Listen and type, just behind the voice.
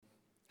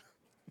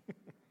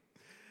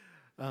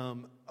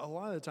A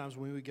lot of the times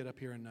when we get up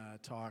here and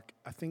talk,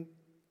 I think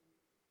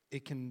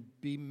it can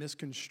be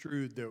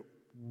misconstrued that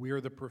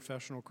we're the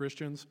professional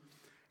Christians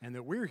and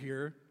that we're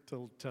here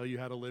to tell you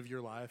how to live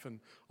your life and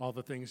all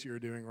the things you're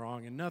doing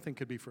wrong, and nothing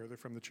could be further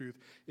from the truth.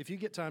 If you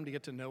get time to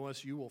get to know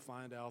us, you will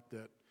find out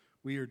that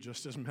we are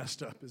just as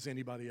messed up as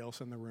anybody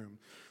else in the room.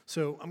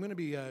 So I'm going to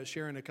be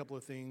sharing a couple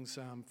of things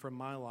from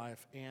my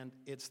life, and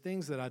it's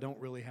things that I don't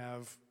really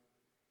have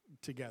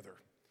together.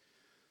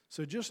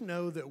 So just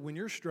know that when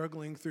you're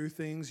struggling through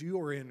things, you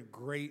are in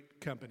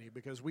great company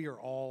because we are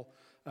all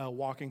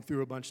walking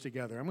through a bunch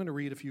together. I'm going to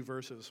read a few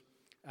verses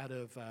out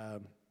of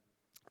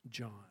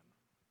John.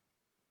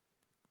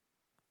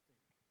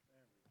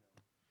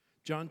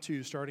 John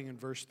 2, starting in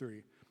verse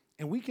 3.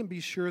 And we can be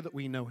sure that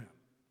we know him.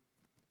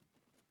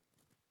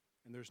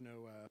 And there's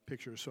no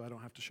pictures, so I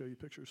don't have to show you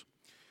pictures.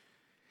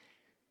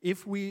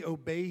 If we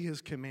obey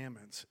his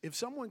commandments. If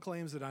someone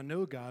claims that I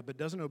know God but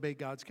doesn't obey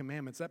God's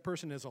commandments, that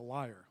person is a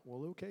liar.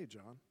 Well, okay,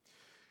 John.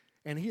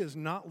 And he is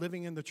not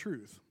living in the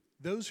truth.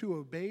 Those who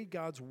obey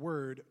God's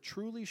word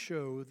truly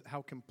show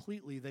how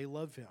completely they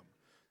love him.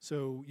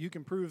 So you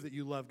can prove that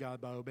you love God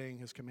by obeying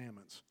his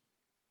commandments.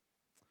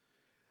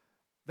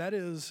 That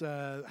is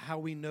how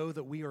we know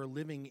that we are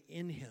living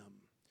in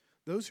him.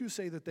 Those who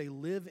say that they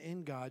live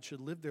in God should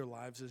live their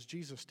lives as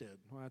Jesus did.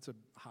 Well, that's a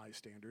high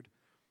standard.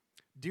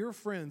 Dear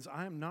friends,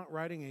 I am not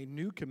writing a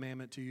new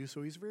commandment to you,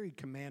 so he's very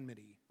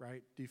commandment-y,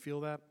 right? Do you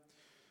feel that?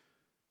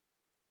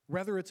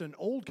 Rather, it's an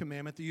old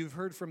commandment that you've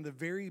heard from the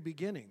very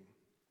beginning.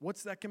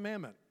 What's that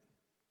commandment?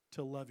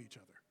 To love each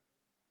other.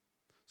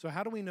 So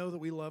how do we know that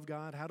we love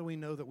God? How do we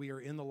know that we are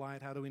in the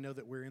light? How do we know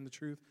that we're in the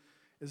truth?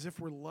 As if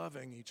we're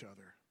loving each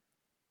other.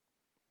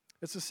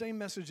 It's the same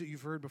message that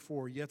you've heard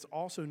before, yet it's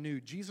also new.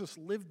 Jesus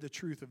lived the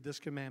truth of this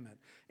commandment,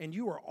 and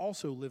you are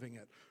also living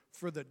it.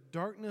 For the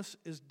darkness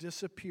is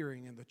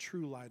disappearing, and the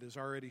true light is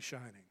already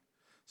shining.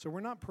 So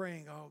we're not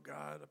praying, oh,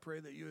 God, I pray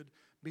that you would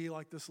be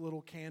like this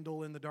little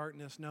candle in the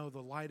darkness. No,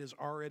 the light is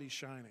already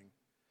shining.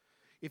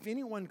 If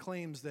anyone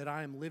claims that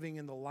I am living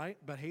in the light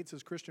but hates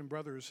his Christian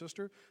brother or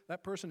sister,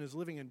 that person is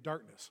living in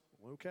darkness.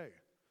 Well, okay.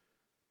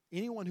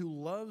 Anyone who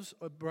loves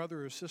a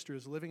brother or sister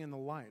is living in the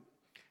light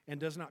and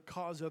does not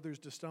cause others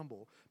to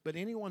stumble. But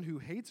anyone who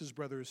hates his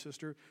brother or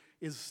sister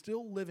is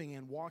still living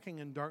and walking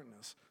in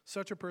darkness.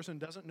 Such a person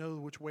doesn't know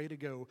which way to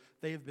go.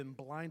 They have been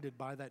blinded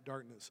by that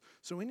darkness.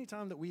 So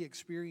anytime that we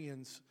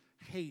experience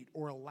hate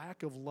or a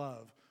lack of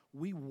love,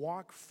 we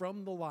walk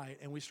from the light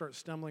and we start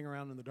stumbling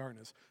around in the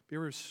darkness. Have you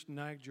ever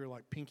snagged your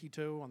pinky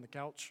toe on the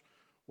couch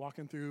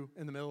walking through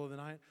in the middle of the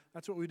night?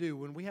 That's what we do.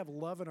 When we have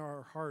love in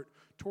our heart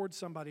towards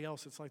somebody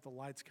else, it's like the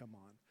lights come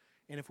on.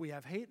 And if we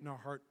have hate in our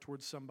heart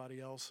towards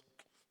somebody else,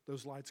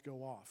 those lights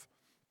go off.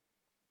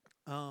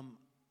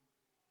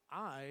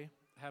 I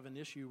have an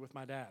issue with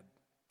my dad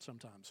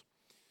sometimes.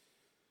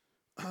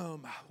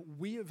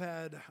 We have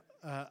had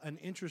an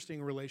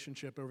interesting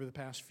relationship over the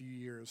past few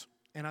years.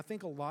 And I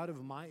think a lot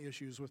of my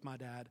issues with my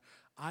dad,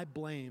 I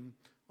blame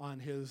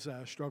on his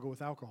struggle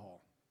with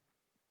alcohol.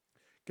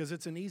 Because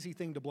it's an easy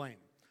thing to blame.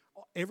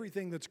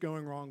 Everything that's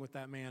going wrong with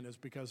that man is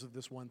because of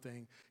this one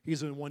thing.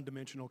 He's a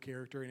one-dimensional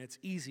character, and it's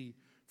easy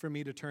for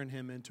me to turn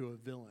him into a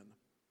villain.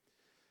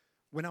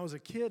 When I was a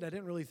kid, I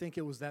didn't really think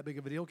it was that big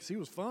of a deal because he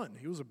was fun.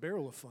 He was a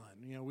barrel of fun.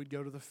 You know, we'd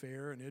go to the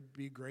fair, and it'd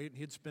be great, and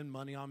he'd spend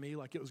money on me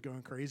like it was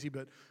going crazy.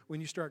 But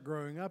when you start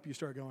growing up, you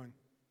start going,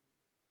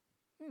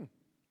 you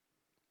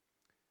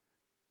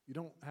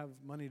don't have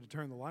money to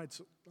turn the lights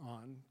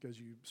on because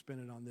you spend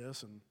it on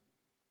this. And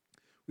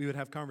we would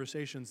have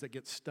conversations that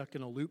get stuck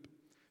in a loop.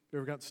 You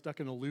ever got stuck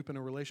in a loop in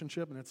a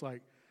relationship? And it's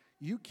like,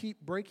 you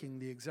keep breaking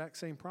the exact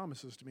same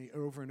promises to me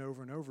over and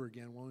over and over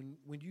again. Well,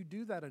 when you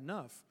do that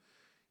enough,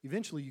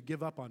 eventually you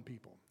give up on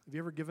people. Have you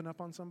ever given up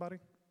on somebody?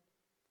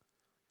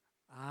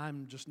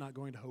 I'm just not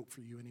going to hope for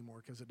you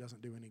anymore because it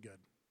doesn't do any good.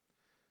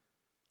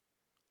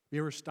 You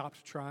ever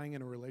stopped trying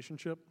in a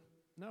relationship?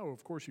 No,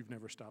 of course you've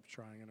never stopped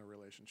trying in a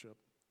relationship.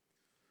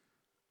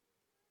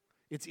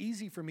 It's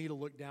easy for me to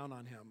look down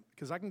on him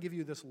because I can give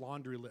you this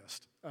laundry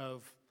list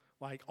of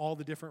all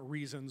the different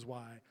reasons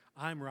why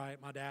I'm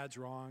right, my dad's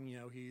wrong,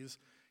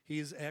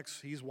 he's X,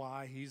 he's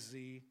Y, he's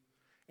Z.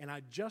 And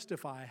I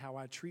justify how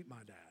I treat my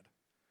dad.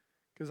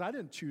 Because I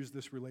didn't choose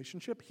this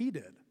relationship, he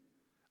did.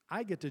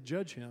 I get to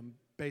judge him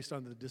based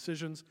on the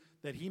decisions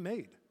that he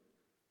made.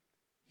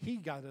 He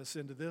got us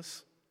into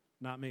this,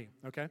 not me,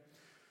 okay?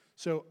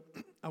 So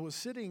I was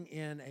sitting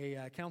in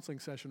a counseling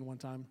session one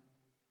time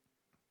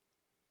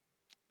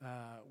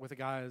with a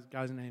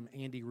guy's name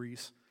Andy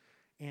Reese,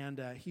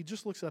 and he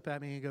just looks up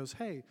at me and he goes,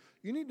 hey,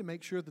 you need to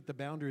make sure that the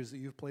boundaries that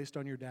you've placed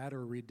on your dad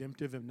are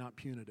redemptive and not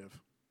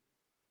punitive.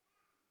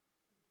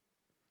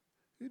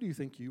 Who do you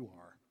think you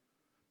are?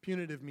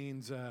 Punitive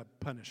means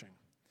punishing.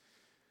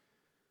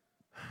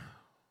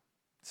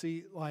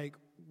 See,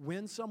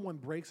 when someone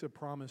breaks a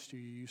promise to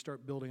you, you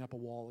start building up a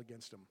wall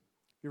against them.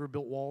 You ever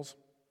built walls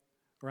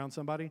around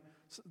somebody?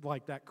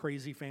 Like that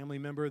crazy family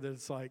member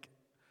that's like,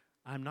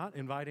 I'm not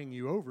inviting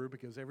you over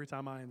because every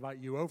time I invite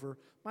you over,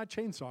 my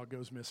chainsaw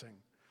goes missing.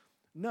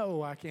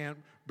 No, I can't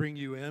bring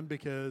you in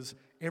because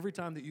every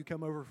time that you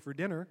come over for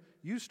dinner,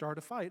 you start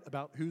a fight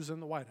about who's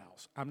in the White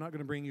House. I'm not going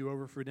to bring you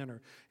over for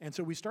dinner. And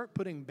so we start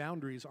putting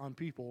boundaries on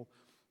people,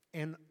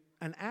 and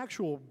an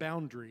actual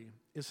boundary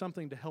is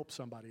something to help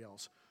somebody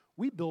else.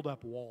 We build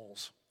up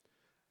walls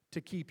to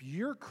keep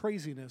your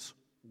craziness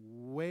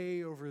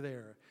way over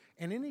there.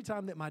 And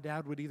anytime that my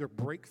dad would either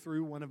break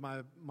through one of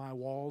my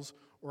walls,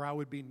 or I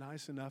would be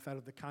nice enough out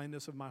of the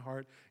kindness of my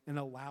heart and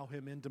allow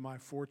him into my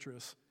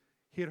fortress,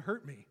 he'd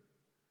hurt me.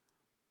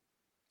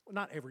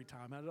 Not every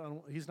time.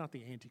 He's not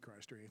the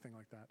Antichrist or anything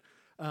like that.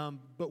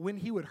 But when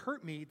he would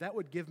hurt me, that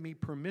would give me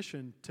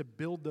permission to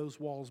build those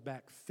walls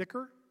back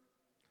thicker.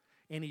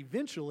 And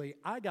eventually,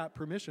 I got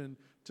permission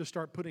to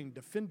start putting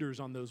defenders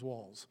on those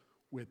walls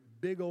with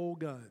big old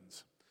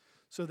guns,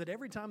 so that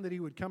every time that he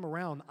would come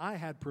around, I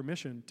had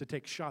permission to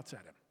take shots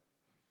at him.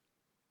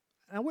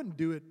 And I wouldn't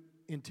do it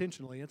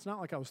intentionally. It's not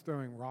like I was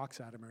throwing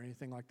rocks at him or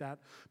anything like that.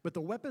 But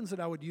the weapons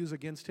that I would use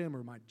against him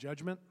are my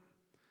judgment.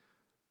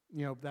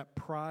 You know, that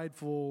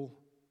prideful,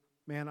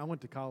 man, I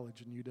went to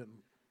college and you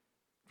didn't.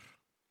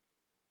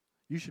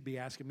 You should be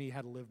asking me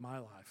how to live my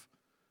life,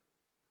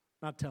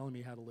 not telling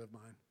me how to live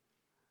mine.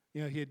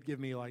 You know, he'd give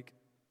me like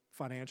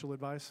financial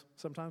advice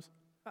sometimes.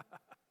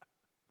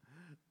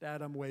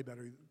 Dad, I'm way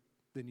better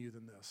than you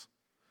than this.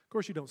 Of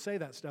course, you don't say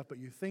that stuff, but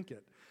you think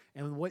it.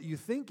 And what you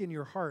think in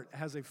your heart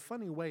has a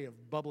funny way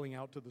of bubbling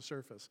out to the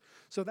surface.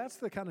 So that's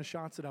the kind of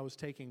shots that I was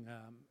taking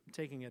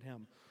at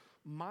him.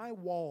 My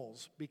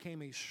walls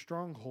became a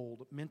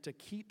stronghold meant to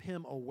keep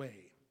him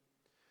away.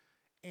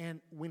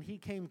 And when he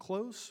came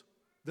close,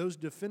 those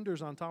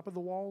defenders on top of the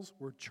walls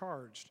were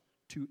charged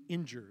to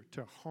injure,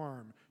 to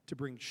harm, to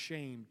bring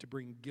shame, to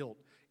bring guilt.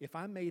 If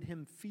I made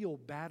him feel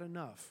bad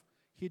enough,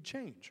 he'd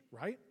change,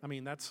 right? I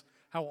mean, that's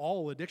how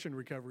all addiction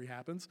recovery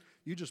happens.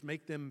 You just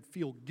make them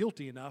feel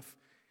guilty enough.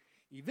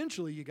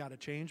 Eventually, you got to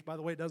change. By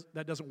the way,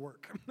 that doesn't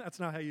work. That's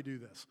not how you do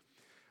this.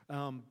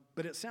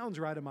 But it sounds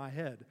right in my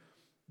head.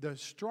 The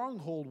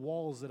stronghold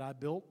walls that I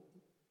built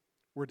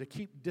were to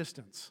keep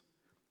distance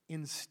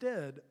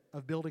instead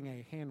of building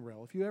a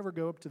handrail. If you ever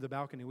go up to the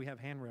balcony, we have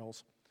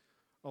handrails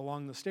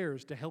along the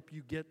stairs to help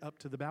you get up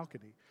to the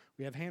balcony.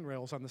 We have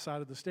handrails on the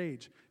side of the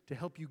stage to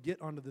help you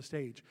get onto the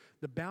stage.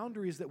 The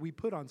boundaries that we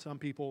put on some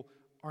people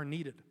are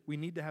needed. We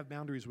need to have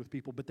boundaries with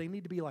people, but they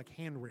need to be like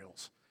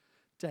handrails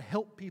to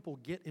help people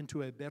get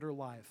into a better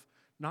life,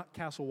 not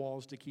castle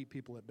walls to keep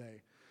people at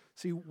bay.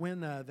 See,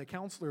 when the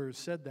counselor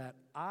said that,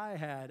 I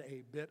had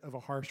a bit of a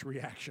harsh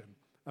reaction.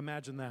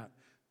 Imagine that.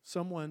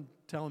 Someone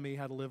telling me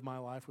how to live my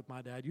life with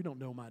my dad. You don't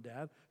know my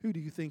dad. Who do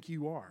you think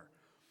you are?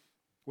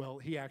 Well,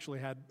 he actually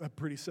had a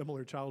pretty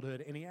similar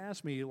childhood, and he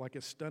asked me like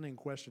a stunning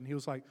question. He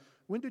was like,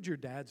 when did your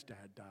dad's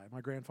dad die?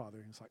 My grandfather.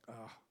 And he's like,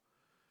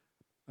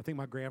 I think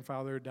my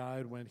grandfather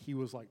died when he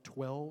was like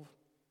 12.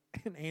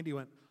 And Andy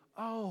went,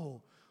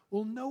 oh,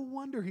 well, no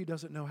wonder he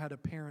doesn't know how to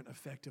parent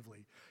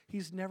effectively.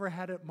 He's never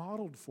had it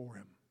modeled for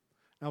him.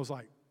 And I was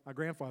like, my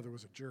grandfather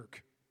was a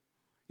jerk.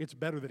 It's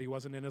better that he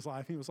wasn't in his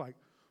life. He was like,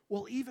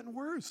 well, even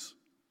worse.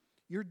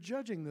 You're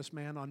judging this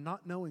man on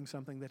not knowing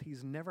something that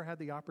he's never had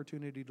the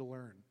opportunity to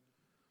learn.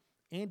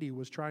 Andy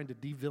was trying to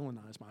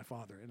de-villainize my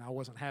father, and I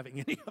wasn't having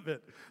any of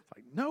it. It's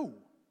like, no.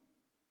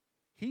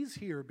 He's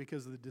here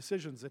because of the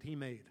decisions that he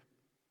made.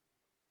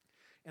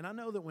 And I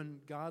know that when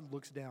God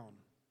looks down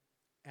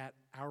at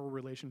our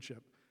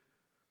relationship,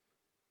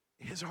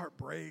 his heart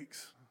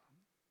breaks.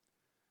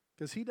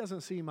 Because he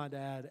doesn't see my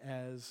dad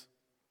as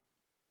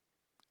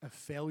a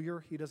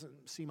failure. He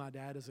doesn't see my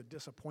dad as a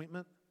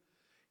disappointment.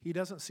 He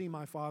doesn't see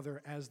my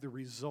father as the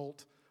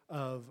result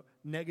of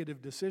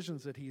negative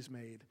decisions that he's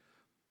made.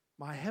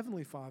 My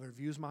heavenly Father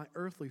views my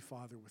earthly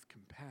father with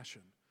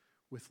compassion,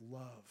 with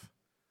love.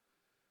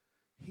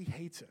 He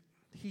hates it.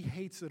 He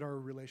hates that our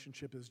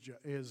relationship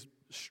is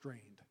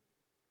strained.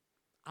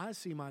 I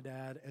see my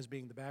dad as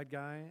being the bad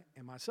guy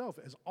and myself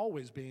as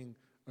always being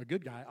a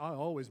good guy. I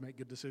always make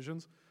good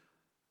decisions.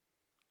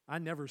 I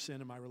never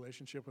sin in my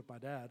relationship with my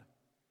dad.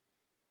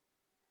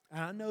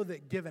 And I know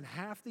that given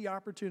half the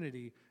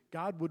opportunity,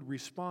 God would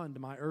respond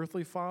to my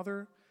earthly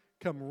father,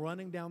 come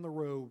running down the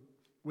road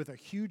with a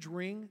huge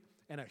ring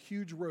and a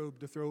huge robe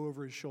to throw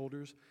over his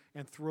shoulders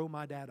and throw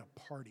my dad a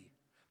party.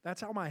 That's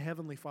how my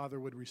heavenly Father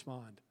would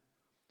respond.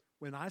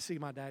 When I see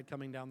my dad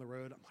coming down the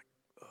road, I'm like,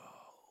 oh,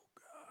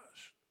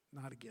 gosh,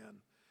 not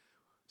again.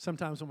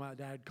 Sometimes when my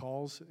dad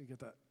calls, you get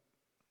that,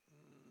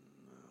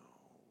 no.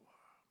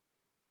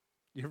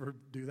 You ever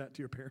do that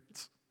to your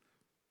parents?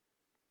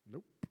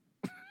 Nope.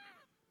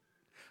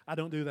 I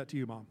don't do that to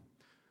you, Mom.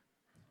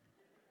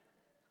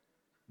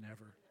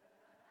 Never.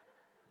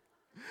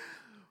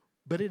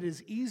 But it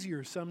is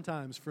easier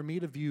sometimes for me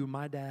to view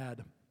my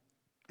dad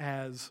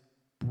as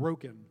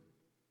broken.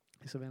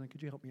 Hey, Savannah,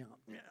 could you help me out?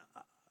 Yeah,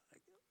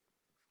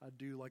 I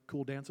do like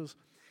cool dances.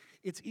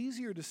 It's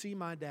easier to see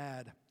my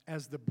dad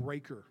as the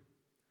breaker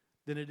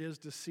than it is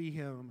to see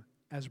him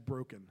as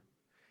broken.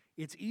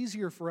 It's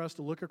easier for us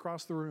to look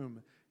across the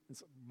room and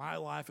say, my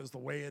life is the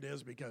way it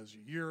is because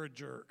you're a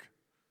jerk.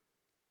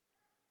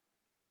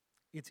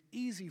 It's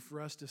easy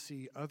for us to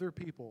see other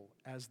people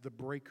as the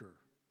breaker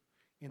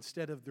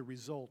instead of the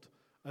result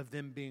of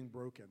them being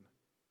broken.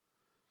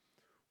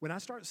 When I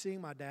start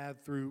seeing my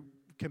dad through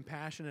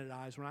compassionate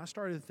eyes, when I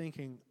started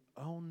thinking,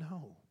 oh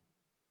no,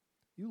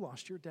 you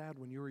lost your dad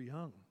when you were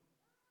young.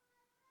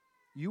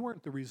 You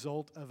weren't the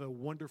result of a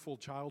wonderful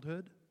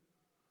childhood.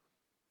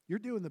 You're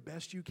doing the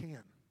best you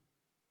can.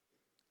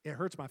 It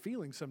hurts my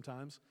feelings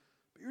sometimes,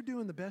 but you're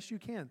doing the best you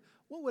can.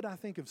 What would I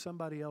think of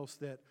somebody else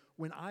that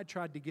when I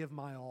tried to give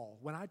my all,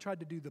 when I tried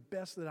to do the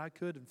best that I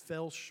could and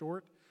fell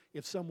short,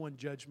 if someone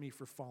judged me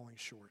for falling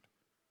short?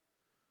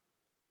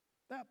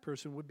 That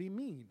person would be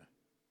mean,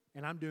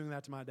 and I'm doing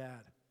that to my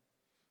dad.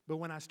 But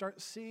when I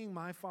start seeing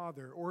my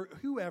father or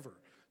whoever,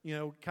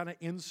 kind of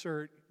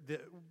insert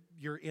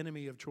your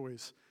enemy of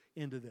choice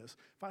into this.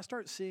 If I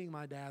start seeing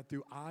my dad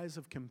through eyes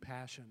of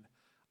compassion,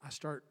 I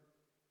start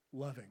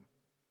loving.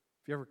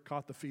 Have you ever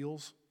caught the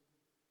feels?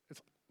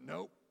 It's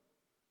nope,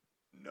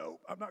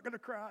 I'm not going to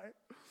cry.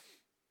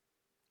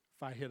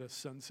 If I hit a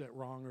sunset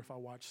wrong or if I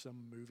watch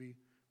some movie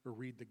or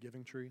read The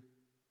Giving Tree,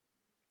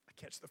 I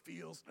catch the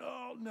feels.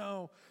 Oh,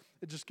 no.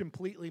 It just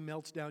completely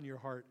melts down your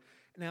heart.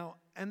 Now,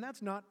 and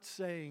that's not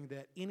saying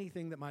that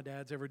anything that my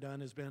dad's ever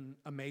done has been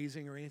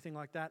amazing or anything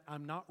like that.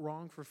 I'm not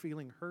wrong for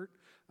feeling hurt.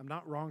 I'm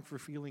not wrong for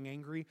feeling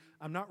angry.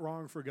 I'm not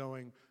wrong for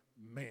going,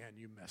 man,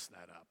 you messed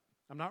that up.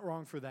 I'm not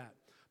wrong for that.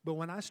 But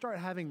when I start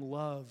having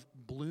love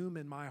bloom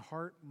in my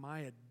heart, my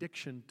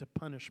addiction to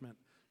punishment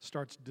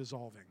starts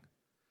dissolving.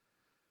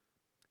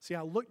 See,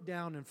 I look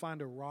down and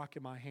find a rock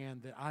in my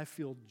hand that I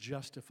feel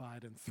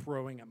justified in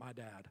throwing at my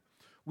dad.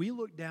 We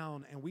look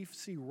down and we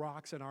see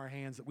rocks in our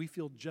hands that we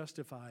feel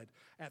justified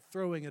at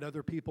throwing at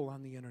other people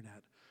on the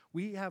internet.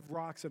 We have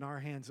rocks in our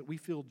hands that we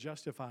feel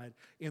justified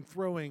in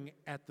throwing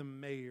at the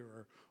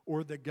mayor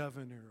or the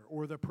governor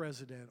or the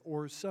president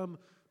or some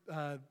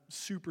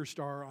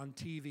superstar on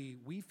TV.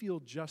 We feel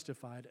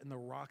justified in the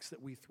rocks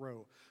that we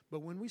throw.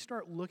 But when we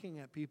start looking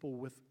at people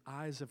with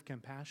eyes of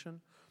compassion,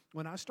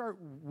 when I start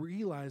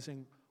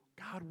realizing,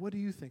 God, what do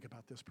you think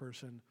about this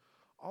person?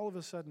 All of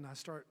a sudden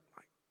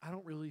I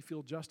don't really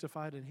feel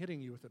justified in hitting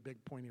you with a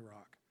big pointy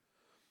rock.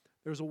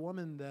 There's a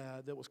woman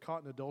that was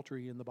caught in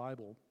adultery in the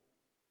Bible,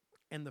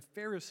 and the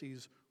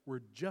Pharisees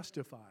were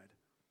justified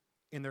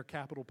in their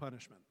capital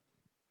punishment.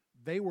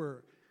 They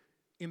were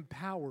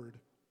empowered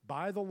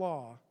by the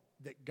law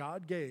that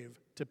God gave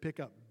to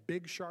pick up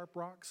big sharp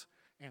rocks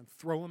and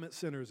throw them at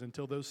sinners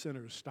until those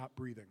sinners stopped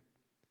breathing.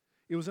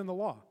 It was in the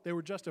law. They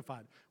were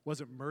justified. It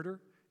wasn't murder.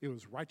 It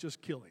was righteous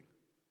killing.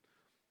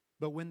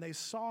 But when they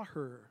saw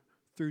her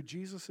through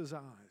Jesus'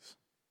 eyes,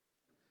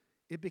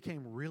 it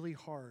became really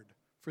hard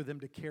for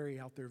them to carry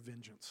out their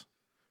vengeance,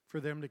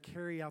 for them to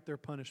carry out their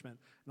punishment.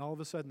 And all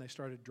of a sudden, they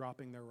started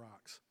dropping their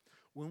rocks.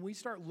 When we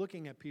start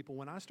looking at people,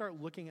 when I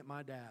start looking at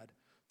my dad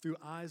through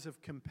eyes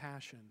of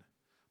compassion,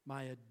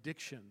 my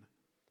addiction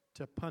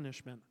to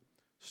punishment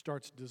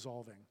starts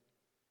dissolving.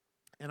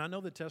 And I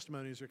know the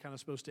testimonies are kind of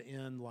supposed to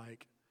end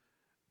like,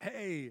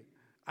 hey,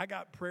 I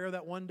got prayer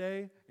that one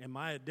day and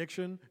my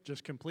addiction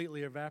just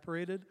completely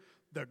evaporated.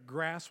 The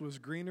grass was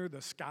greener,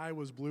 the sky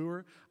was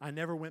bluer. I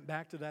never went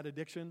back to that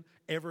addiction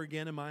ever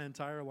again in my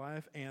entire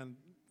life. And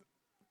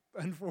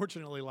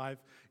unfortunately, life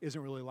isn't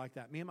really like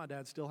that. Me and my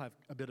dad still have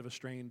a bit of a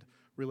strained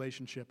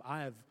relationship.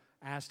 I have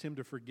asked him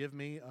to forgive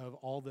me of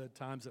all the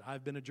times that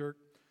I've been a jerk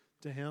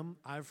to him.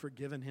 I've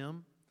forgiven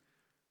him.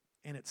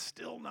 And it's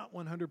still not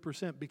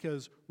 100%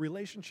 because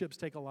relationships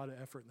take a lot of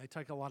effort and they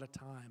take a lot of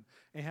time.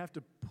 They have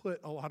to put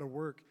a lot of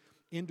work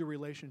into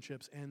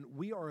relationships. And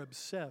we are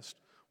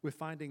obsessed with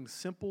finding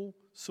simple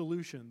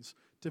solutions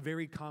to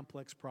very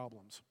complex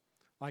problems.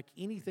 Like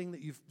anything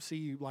that you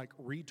see like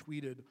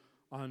retweeted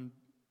on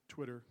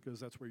Twitter, because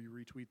that's where you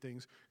retweet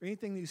things, or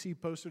anything that you see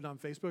posted on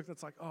Facebook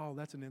that's like, oh,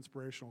 that's an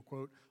inspirational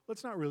quote. Well,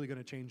 it's not really going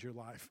to change your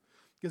life.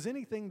 Because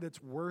anything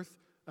that's worth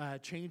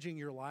changing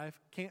your life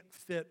can't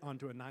fit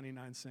onto a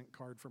 99-cent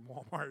card from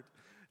Walmart.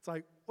 It's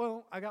like,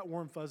 well, I got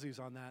warm fuzzies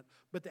on that.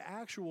 But the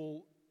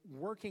actual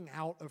working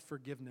out of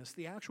forgiveness,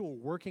 the actual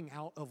working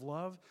out of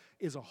love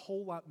is a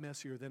whole lot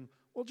messier than,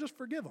 well, just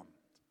forgive them.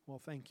 Well,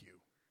 thank you.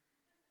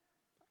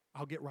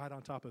 I'll get right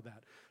on top of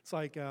that. It's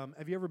like,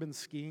 have you ever been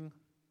skiing?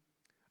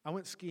 I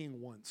went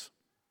skiing once,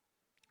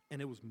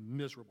 and it was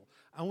miserable.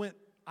 I went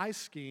ice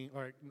skiing,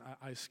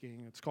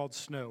 it's called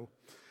snow.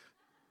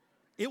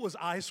 It was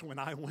ice when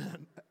I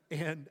went,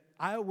 and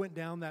I went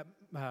down that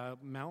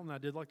mountain. I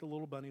did like the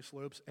little bunny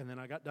slopes, and then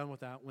I got done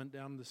with that, went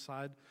down the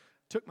side,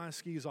 took my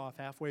skis off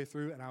halfway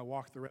through, and I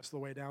walked the rest of the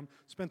way down.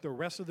 Spent the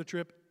rest of the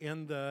trip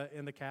in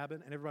the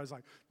cabin, and everybody's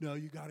like, no,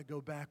 you got to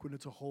go back when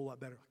it's a whole lot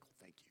better. Like, oh,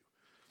 thank you.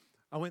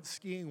 I went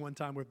skiing one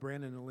time with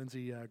Brandon and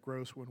Lindsay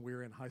Gross when we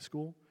were in high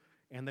school,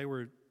 and they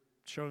were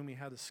showing me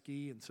how to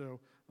ski, and so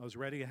I was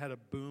ready. I had a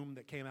boom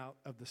that came out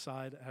of the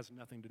side. It has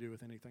nothing to do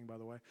with anything, by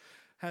the way.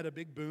 Had a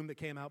big boom that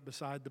came out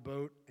beside the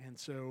boat, and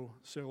so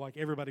like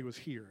everybody was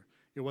here.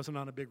 It wasn't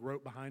on a big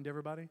rope behind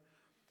everybody.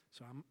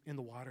 So I'm in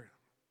the water.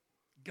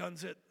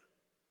 Guns it.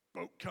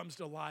 boat comes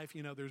to life.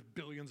 There's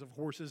billions of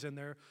horses in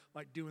there,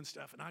 like doing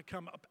stuff. And I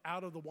come up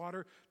out of the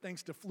water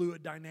thanks to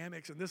fluid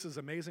dynamics. And this is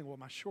amazing. Well,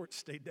 my shorts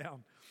stayed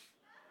down.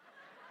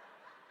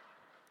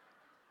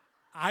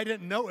 I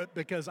didn't know it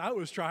because I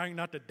was trying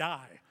not to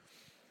die.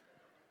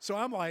 So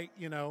I'm like,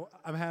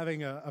 I'm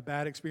having a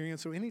bad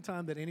experience. So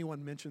anytime that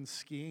anyone mentions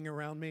skiing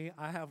around me,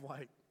 I have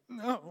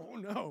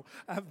no.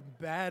 I have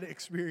bad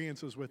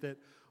experiences with it.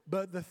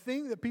 But the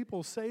thing that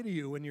people say to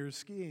you when you're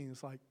skiing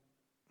is like,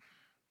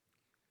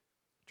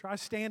 try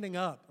standing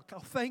up. Oh,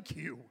 thank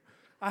you.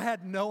 I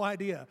had no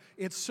idea.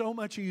 It's so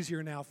much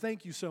easier now.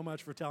 Thank you so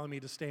much for telling me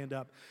to stand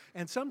up.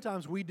 And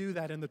sometimes we do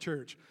that in the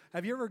church.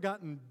 Have you ever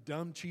gotten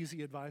dumb,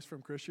 cheesy advice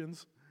from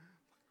Christians?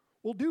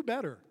 Well, do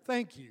better.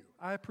 Thank you.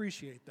 I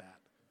appreciate that.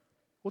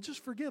 Well,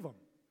 just forgive them.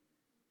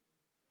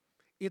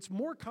 It's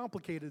more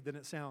complicated than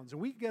it sounds.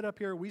 And we get up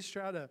here, we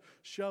try to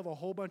shove a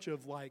whole bunch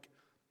of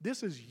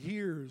this is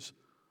years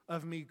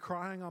of me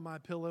crying on my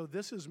pillow.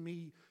 This is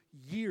me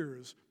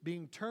years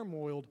being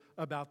turmoiled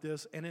about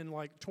this, and in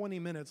 20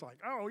 minutes,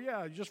 oh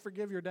yeah, you just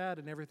forgive your dad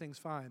and everything's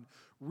fine.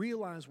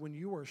 Realize when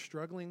you are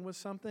struggling with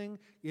something,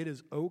 it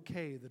is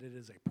okay that it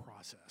is a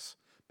process,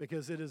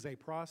 because it is a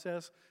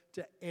process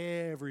to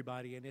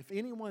everybody. And if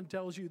anyone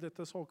tells you that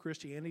this whole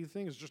Christianity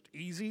thing is just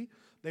easy,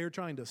 they are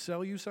trying to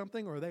sell you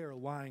something or they are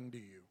lying to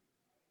you.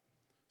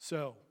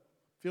 So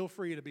feel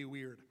free to be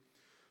weird.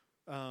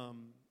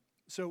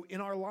 So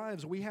in our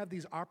lives, we have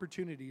these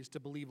opportunities to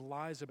believe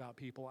lies about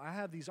people. I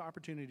have these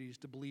opportunities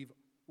to believe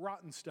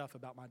rotten stuff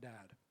about my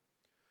dad.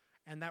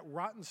 And that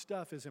rotten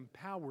stuff is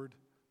empowered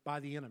by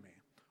the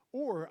enemy.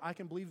 Or I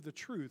can believe the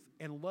truth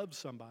and love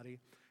somebody,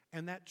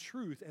 and that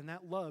truth and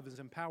that love is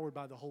empowered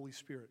by the Holy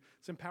Spirit.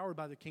 It's empowered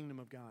by the kingdom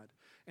of God.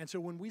 And so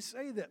when we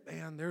say that,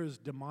 man, there's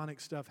demonic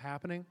stuff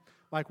happening,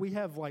 we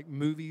have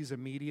movies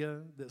and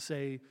media that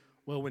say,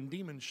 well, when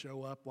demons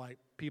show up,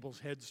 people's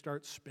heads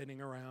start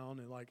spinning around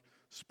and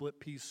split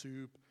pea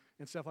soup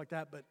and stuff like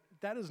that. But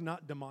that is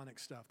not demonic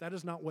stuff. That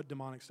is not what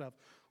demonic stuff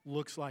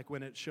looks like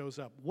when it shows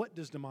up. What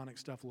does demonic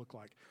stuff look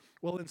like?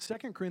 Well, in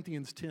 2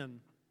 Corinthians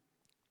 10,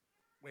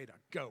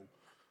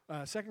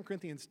 2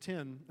 Corinthians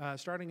 10,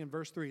 starting in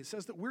verse 3, it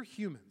says that we're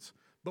humans,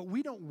 but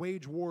we don't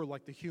wage war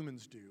like the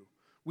humans do.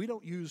 We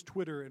don't use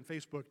Twitter and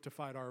Facebook to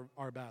fight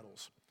our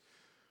battles.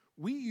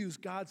 We use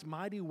God's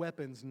mighty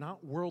weapons,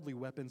 not worldly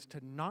weapons,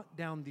 to knock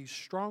down these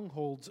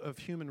strongholds of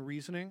human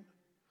reasoning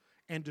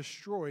and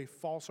destroy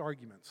false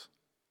arguments.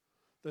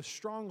 The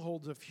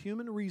strongholds of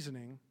human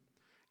reasoning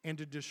and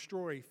to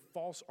destroy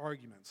false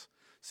arguments.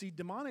 See,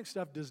 demonic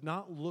stuff does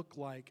not look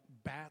like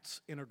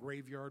bats in a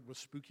graveyard with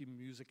spooky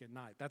music at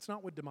night. That's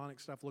not what demonic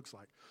stuff looks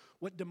like.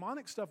 What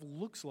demonic stuff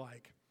looks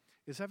like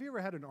is, have you ever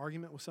had an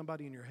argument with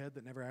somebody in your head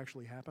that never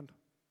actually happened?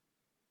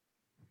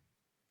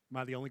 Am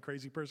I the only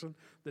crazy person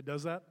that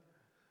does that?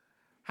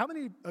 How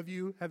many of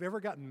you have ever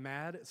gotten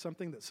mad at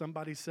something that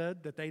somebody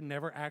said that they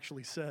never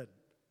actually said?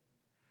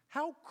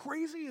 How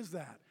crazy is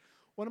that?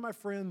 One of my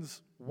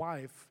friend's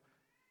wife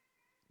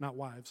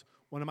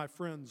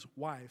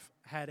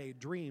had a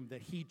dream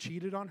that he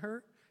cheated on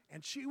her,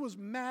 and she was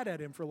mad at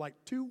him for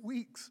 2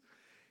 weeks.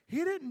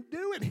 He didn't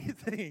do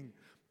anything,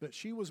 but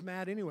she was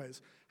mad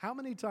anyways. How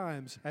many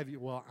times have you,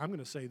 well, I'm going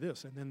to say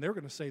this, and then they're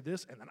going to say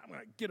this, and then I'm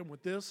going to get them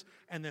with this,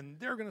 and then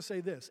they're going to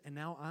say this, and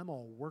now I'm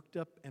all worked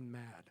up and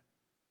mad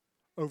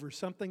over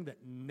something that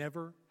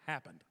never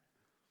happened.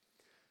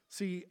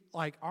 See,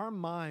 our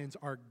minds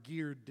are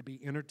geared to be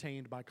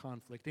entertained by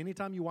conflict.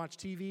 Anytime you watch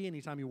TV,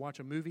 anytime you watch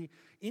a movie,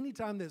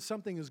 anytime that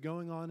something is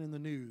going on in the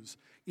news,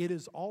 it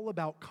is all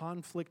about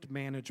conflict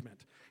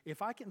management.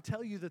 If I can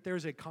tell you that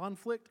there's a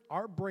conflict,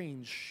 our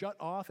brains shut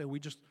off and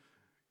we just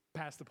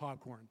pass the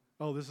popcorn.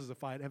 Oh, this is a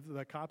fight. Have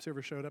the cops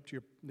ever showed up to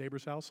your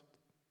neighbor's house?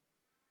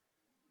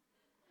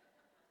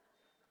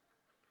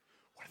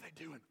 What are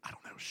they doing? I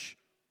don't know. Shh.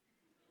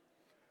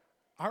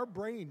 Our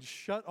brains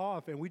shut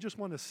off, and we just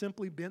want to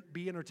simply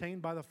be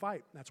entertained by the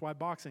fight. That's why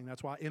boxing,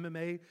 that's why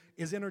MMA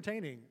is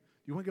entertaining.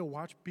 You want to go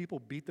watch people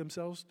beat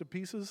themselves to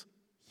pieces?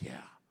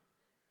 Yeah,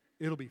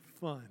 it'll be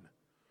fun.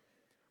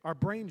 Our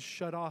brains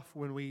shut off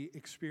when we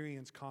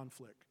experience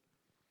conflict.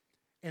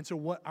 And so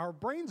what our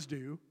brains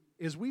do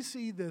is we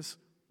see this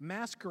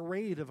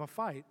masquerade of a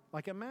fight.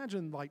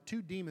 Imagine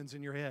two demons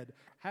in your head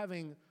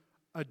having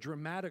a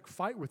dramatic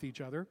fight with each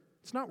other.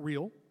 It's not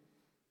real.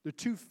 They're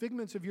two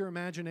figments of your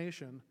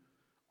imagination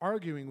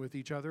arguing with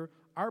each other.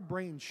 Our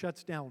brain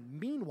shuts down.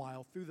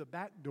 Meanwhile, through the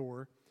back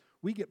door,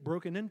 we get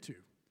broken into.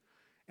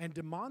 And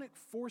demonic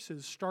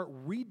forces start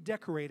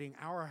redecorating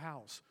our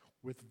house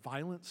with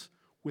violence,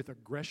 with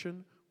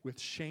aggression, with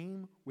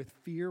shame, with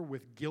fear,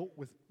 with guilt,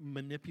 with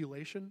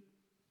manipulation.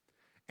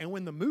 And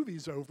when the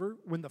movie's over,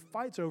 when the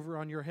fight's over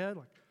on your head,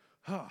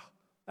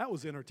 that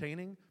was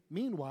entertaining.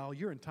 Meanwhile,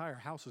 your entire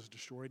house is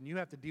destroyed and you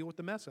have to deal with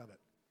the mess of it.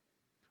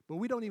 But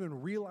we don't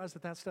even realize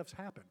that stuff's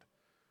happened.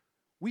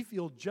 We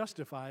feel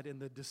justified in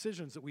the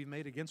decisions that we've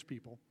made against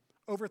people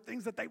over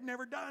things that they've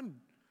never done,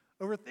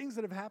 over things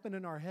that have happened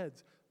in our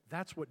heads.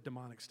 That's what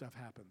demonic stuff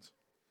happens.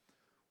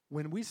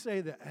 When we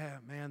say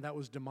that, man, that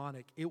was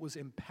demonic, it was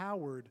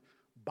empowered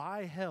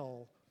by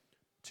hell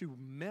to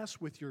mess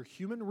with your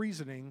human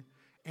reasoning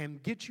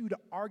and get you to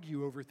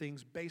argue over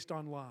things based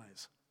on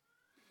lies.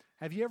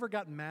 Have you ever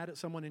gotten mad at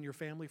someone in your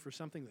family for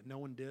something that no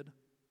one did?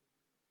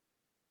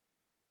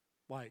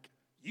 Like,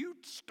 you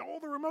stole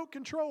the remote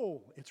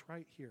control. It's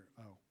right here.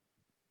 Oh,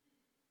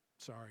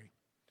 sorry.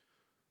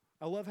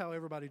 I love how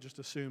everybody just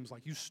assumes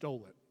like you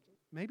stole it.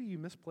 Maybe you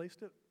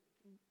misplaced it.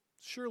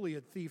 Surely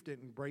a thief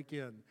didn't break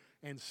in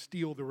and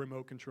steal the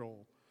remote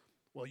control.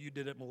 Well, you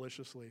did it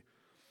maliciously.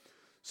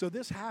 So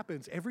this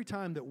happens every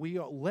time that we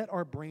let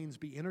our brains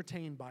be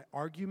entertained by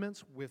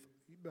arguments with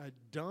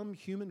dumb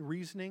human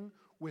reasoning,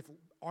 with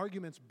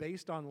arguments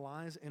based on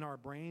lies in our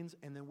brains,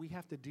 and then we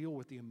have to deal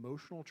with the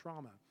emotional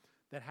trauma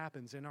that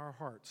happens in our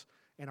hearts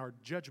and our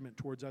judgment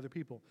towards other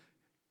people.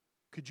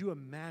 Could you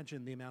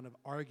imagine the amount of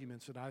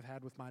arguments that I've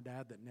had with my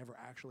dad that never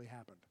actually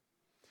happened?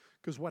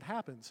 Because what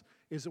happens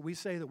is that we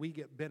say that we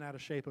get bent out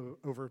of shape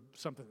over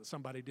something that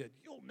somebody did.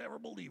 You'll never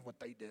believe what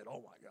they did.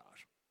 Oh my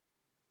gosh.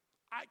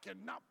 I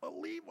cannot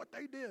believe what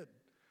they did.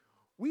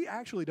 We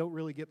actually don't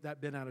really get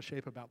that bent out of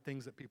shape about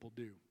things that people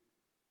do.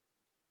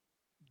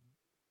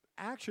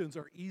 Actions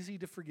are easy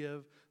to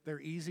forgive.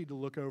 They're easy to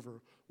look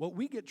over. What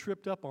we get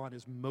tripped up on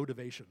is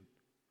motivation.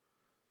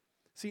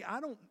 See,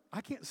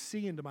 I can't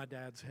see into my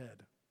dad's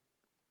head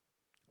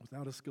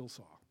without a skill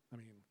saw.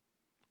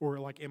 Or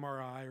like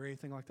MRI or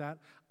anything like that.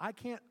 I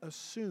can't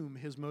assume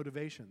his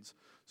motivations.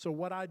 So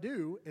what I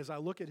do is I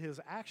look at his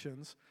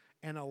actions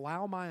and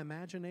allow my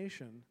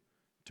imagination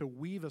to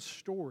weave a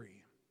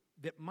story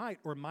that might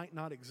or might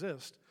not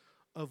exist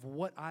of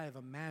what I have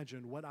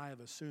imagined, what I have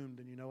assumed.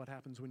 And you know what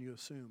happens when you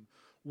assume?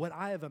 What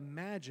I have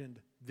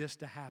imagined this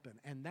to happen.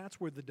 And that's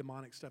where the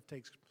demonic stuff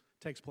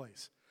takes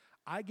place.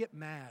 I get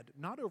mad,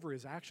 not over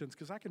his actions,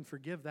 because I can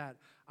forgive that.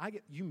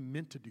 You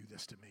meant to do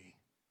this to me.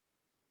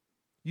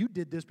 You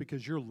did this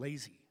because you're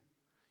lazy.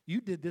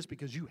 You did this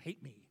because you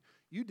hate me.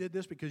 You did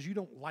this because you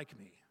don't like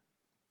me.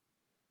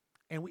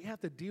 And we have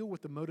to deal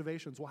with the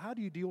motivations. Well, how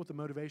do you deal with the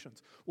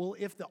motivations? Well,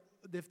 if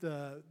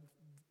the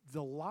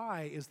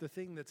lie is the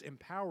thing that's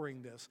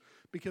empowering this,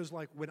 because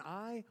like when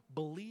I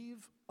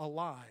believe a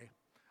lie,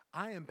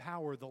 I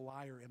empower the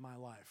liar in my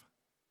life.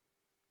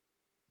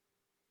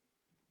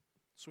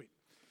 Sweet.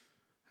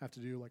 Have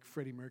to do like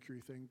Freddie Mercury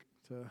thing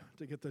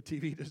to get the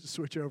TV to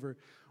switch over.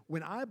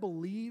 When I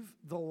believe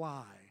the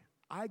lie,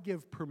 I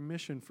give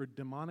permission for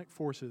demonic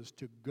forces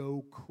to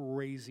go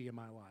crazy in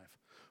my life.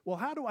 Well,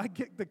 how do I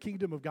get the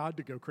kingdom of God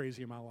to go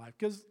crazy in my life?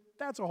 Because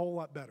that's a whole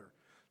lot better.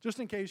 Just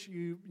in case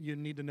you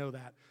need to know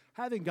that.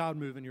 Having God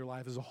move in your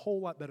life is a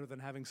whole lot better than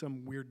having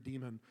some weird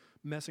demon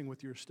messing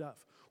with your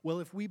stuff. Well,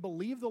 if we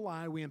believe the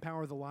lie, we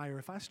empower the liar.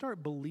 If I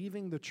start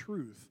believing the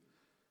truth,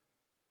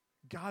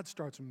 God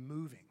starts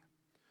moving.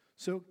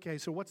 So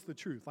what's the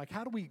truth? Like,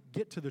 how do we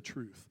get to the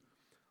truth?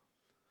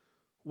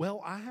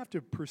 Well, I have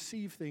to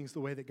perceive things the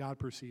way that God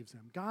perceives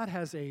them. God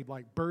has a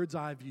bird's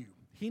eye view.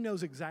 He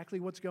knows exactly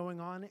what's going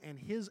on, and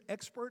his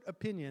expert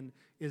opinion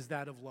is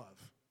that of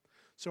love.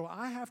 So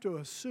I have to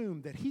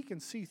assume that he can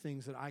see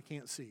things that I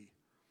can't see.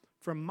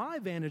 From my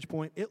vantage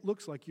point, it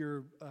looks like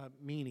you're a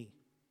meanie.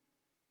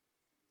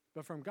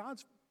 But from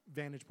God's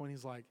vantage point,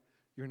 he's like,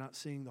 you're not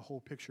seeing the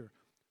whole picture.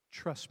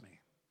 Trust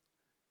me,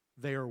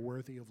 they are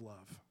worthy of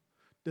love.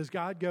 Does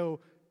God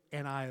go,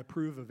 and I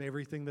approve of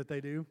everything that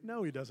they do?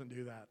 No, he doesn't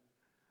do that.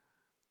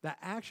 The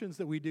actions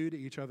that we do to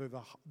each other,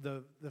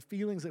 the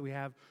feelings that we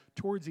have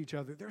towards each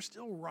other, they're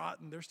still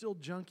rotten, they're still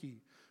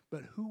junky.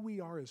 But who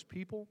we are as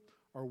people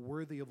are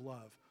worthy of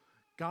love.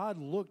 God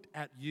looked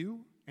at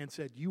you and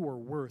said, you are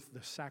worth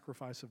the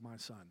sacrifice of my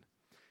son.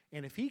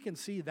 And if he can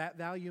see that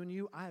value in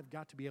you, I have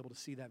got to be able to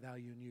see that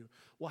value in you.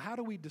 Well, how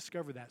do we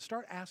discover that?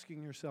 Start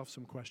asking yourself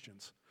some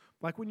questions.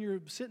 Like when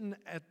you're sitting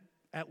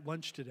at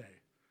lunch today,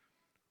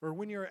 or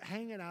when you're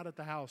hanging out at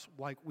the house,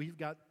 like we've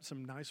got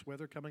some nice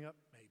weather coming up,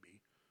 maybe,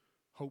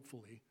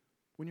 hopefully.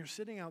 When you're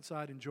sitting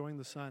outside enjoying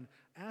the sun,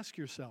 ask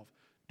yourself,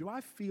 do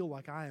I feel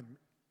like I am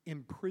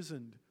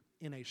imprisoned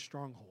in a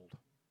stronghold?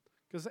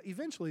 Because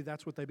eventually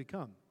that's what they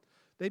become.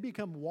 They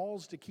become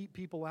walls to keep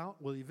people out.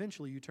 Well,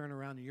 eventually you turn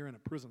around and you're in a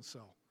prison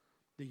cell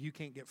that you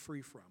can't get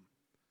free from.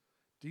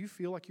 Do you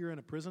feel like you're in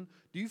a prison?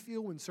 Do you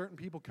feel when certain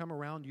people come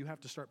around, you have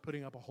to start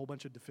putting up a whole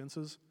bunch of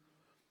defenses?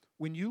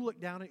 When you look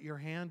down at your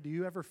hand, do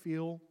you ever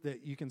feel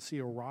that you can see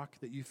a rock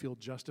that you feel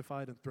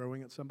justified in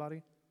throwing at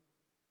somebody?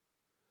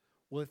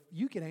 Well, if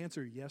you can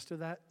answer yes to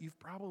that, you've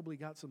probably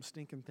got some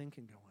stinking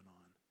thinking going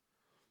on.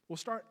 Well,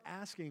 start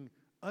asking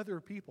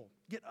other people.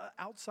 Get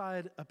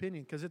outside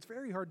opinion, because it's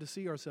very hard to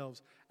see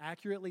ourselves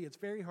accurately. It's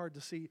very hard to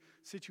see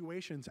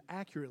situations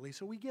accurately.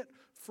 So we get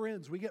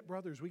friends, we get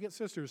brothers, we get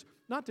sisters,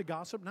 not to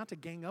gossip, not to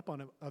gang up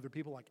on other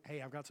people like,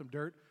 hey, I've got some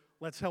dirt,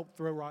 let's help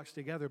throw rocks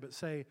together, but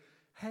say,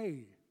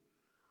 hey,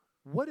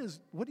 what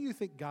do you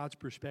think God's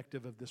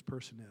perspective of this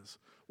person is?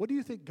 What do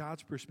you think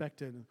God's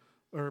perspective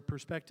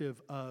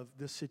of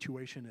this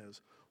situation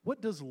is?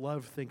 What does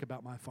love think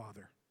about my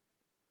father?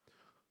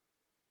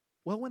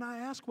 Well, when I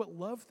ask what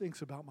love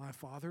thinks about my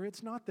father,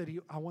 it's not that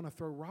I want to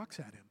throw rocks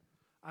at him.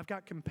 I've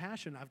got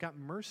compassion. I've got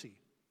mercy.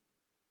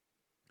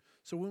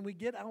 So when we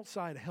get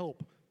outside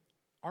help,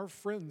 Our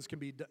friends can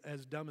be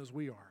as dumb as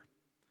we are.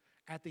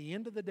 At the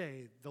end of the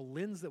day, the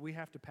lens that we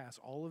have to pass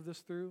all of this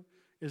through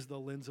is the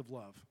lens of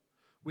love.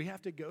 We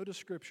have to go to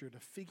Scripture to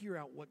figure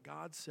out what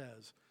God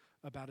says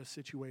about a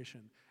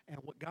situation. And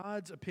what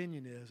God's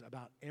opinion is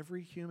about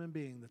every human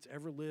being that's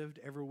ever lived,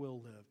 ever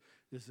will live,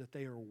 is that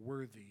they are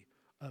worthy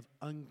of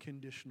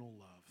unconditional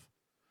love.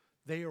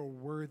 They are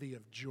worthy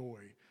of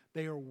joy.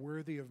 They are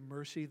worthy of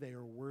mercy. They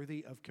are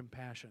worthy of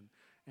compassion.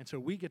 And so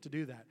we get to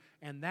do that.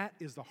 And that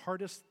is the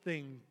hardest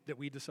thing that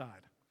we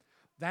decide.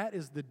 That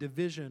is the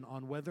division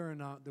on whether or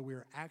not that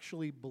we're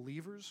actually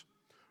believers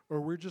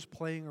or we're just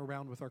playing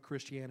around with our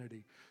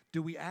Christianity.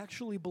 Do we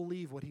actually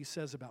believe what he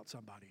says about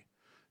somebody?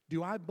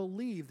 Do I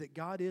believe that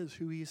God is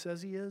who he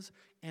says he is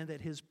and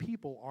that his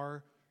people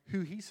are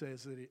who he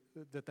says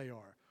that they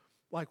are?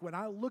 Like when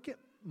I look at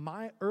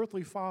my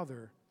earthly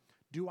father,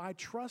 do I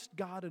trust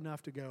God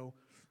enough to go,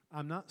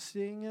 I'm not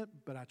seeing it,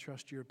 but I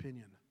trust your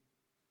opinion?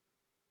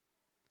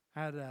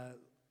 I had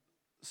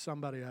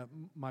somebody,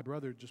 my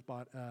brother just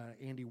bought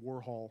Andy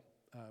Warhol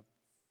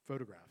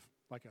photograph,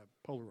 like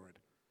a Polaroid,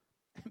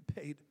 and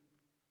paid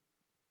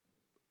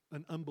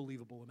an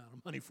unbelievable amount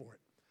of money for it.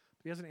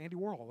 He has an Andy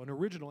Warhol, an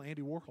original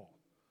Andy Warhol.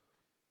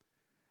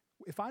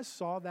 If I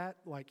saw that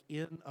like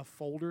in a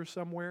folder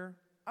somewhere,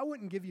 I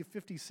wouldn't give you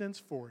 50 cents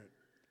for it.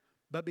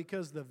 But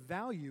because the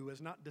value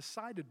is not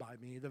decided by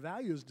me, the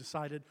value is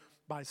decided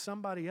by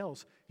somebody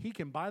else, he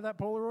can buy that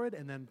Polaroid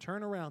and then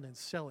turn around and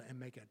sell it and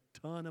make a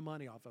ton of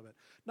money off of it.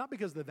 Not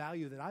because the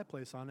value that I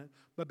place on it,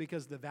 but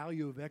because the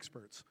value of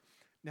experts.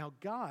 Now,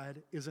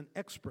 God is an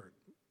expert,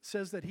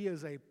 says that he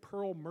is a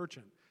pearl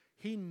merchant.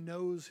 He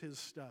knows his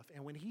stuff.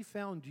 And when he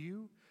found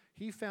you,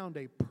 he found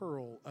a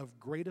pearl of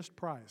greatest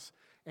price.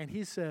 And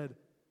he said,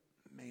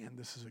 man,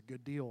 this is a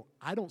good deal.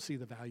 I don't see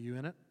the value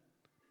in it,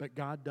 but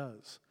God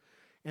does.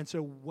 And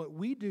so what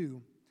we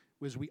do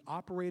is we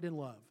operate in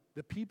love.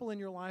 The people in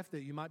your life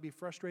that you might be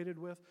frustrated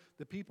with,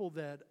 the people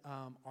that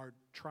are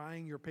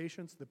trying your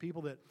patience, the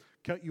people that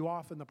cut you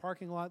off in the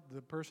parking lot,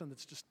 the person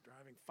that's just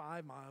driving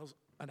 5 miles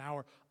an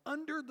hour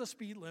under the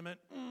speed limit.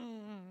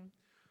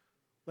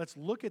 Let's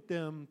look at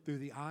them through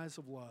the eyes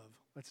of love.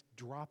 Let's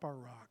drop our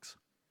rocks.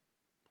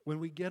 When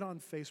we get on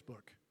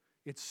Facebook,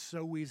 it's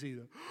so easy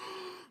to...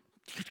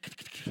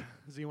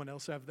 Does anyone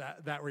else have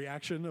that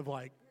reaction of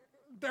like,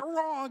 they're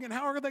wrong, and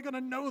how are they going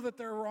to know that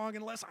they're wrong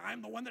unless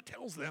I'm the one that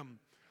tells them?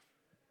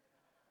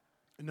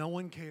 No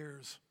one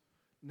cares.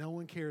 No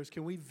one cares.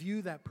 Can we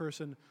view that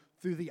person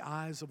through the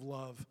eyes of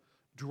love?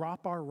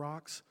 Drop our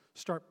rocks,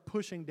 start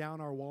pushing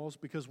down our walls,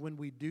 because when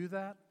we do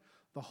that,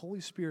 the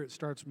Holy Spirit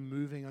starts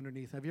moving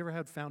underneath. Have you ever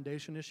had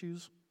foundation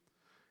issues?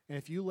 And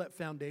if you let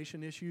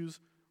foundation issues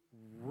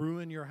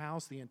ruin your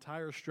house, the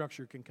entire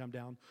structure can come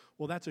down.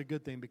 Well, that's a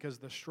good thing, because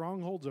the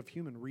strongholds of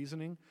human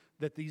reasoning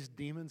that these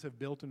demons have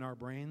built in our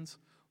brains,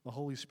 the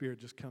Holy Spirit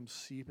just comes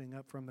seeping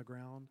up from the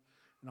ground,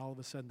 and all of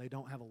a sudden they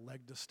don't have a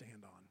leg to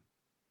stand on.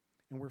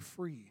 And we're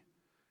free.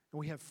 And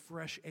we have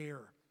fresh air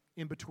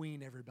in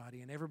between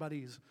everybody, and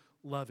everybody's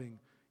loving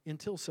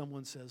until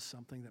someone says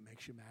something that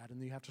makes you mad, and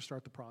then you have to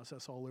start the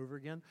process all over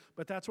again.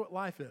 But that's what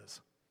life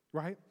is,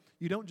 right?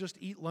 You don't just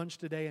eat lunch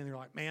today and you're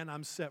like, man,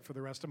 I'm set for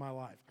the rest of my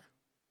life.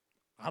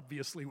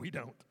 Obviously, we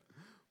don't.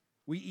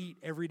 We eat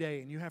every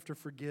day, and you have to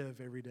forgive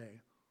every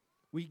day.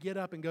 We get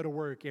up and go to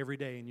work every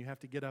day, and you have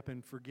to get up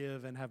and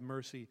forgive and have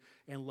mercy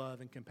and love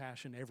and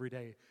compassion every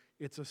day.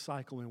 It's a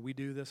cycle, and we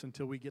do this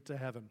until we get to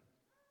heaven,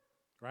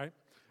 right?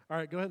 All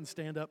right, go ahead and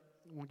stand up.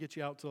 We'll get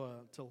you out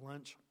to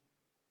lunch.